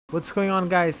What's going on,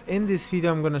 guys? In this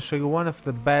video I'm gonna show you one of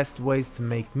the best ways to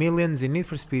make millions in Need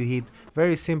for Speed Heat.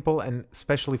 Very simple and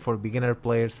especially for beginner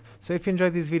players. So if you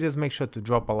enjoyed these videos, make sure to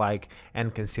drop a like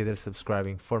and consider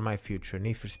subscribing for my future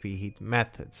Need for Speed Heat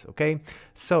methods, okay?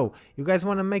 So you guys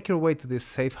want to make your way to this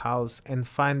safe house and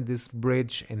find this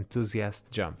bridge enthusiast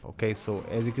jump, okay? So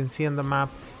as you can see on the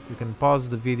map, you can pause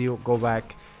the video, go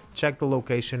back, check the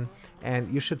location,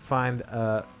 and you should find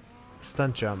a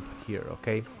stunt jump here,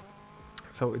 okay?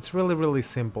 So it's really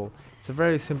simple. It's a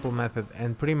very simple method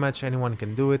and pretty much anyone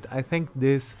can do it. I think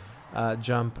this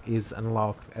jump is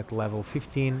unlocked at level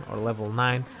 15 or level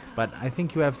 9, but I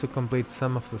think you have to complete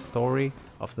some of the story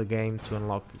of the game to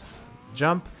unlock this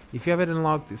jump. If you have it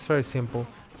unlocked, it's very simple.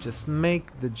 Just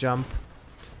make the jump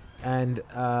and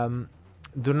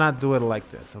do not do it like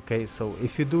this, okay? So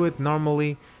if you do it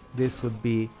normally, this would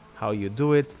be how you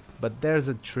do it, but there's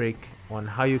a trick on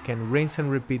how you can rinse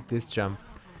and repeat this jump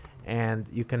and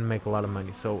you can make a lot of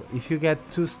money. So if you get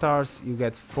 2 stars, you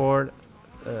get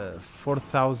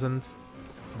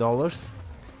 $4,000,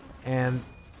 and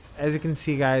as you can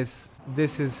see, guys,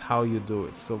 this is how you do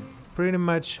it. So pretty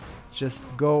much just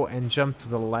go and jump to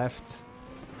the left,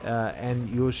 and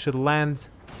you should land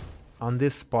on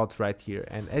this spot right here,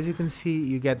 and as you can see,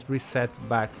 you get reset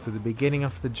back to the beginning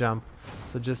of the jump.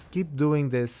 So just keep doing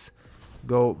this,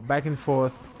 go back and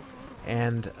forth,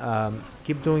 and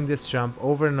keep doing this jump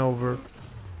over and over.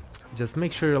 Just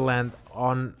make sure you land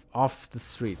off the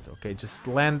street, okay? Just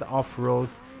land off road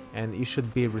and you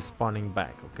should be respawning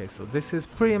back, okay? So this is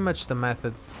pretty much the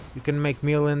method. You can make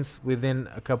millions within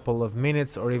a couple of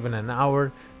minutes or even an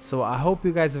hour. So I hope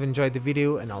you guys have enjoyed the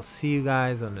video, and I'll see you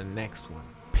guys on the next one.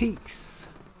 Peace.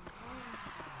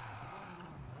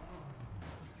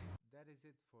 That is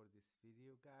it for this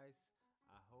video, guys.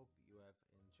 I hope you have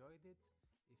enjoyed it.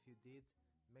 If you did,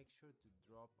 make sure to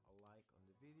drop a like on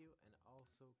the video and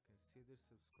also consider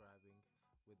subscribing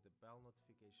with the bell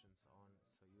notifications on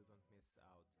so you don't miss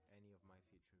out any of my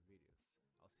future videos.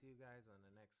 I'll see you guys on the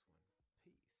next one.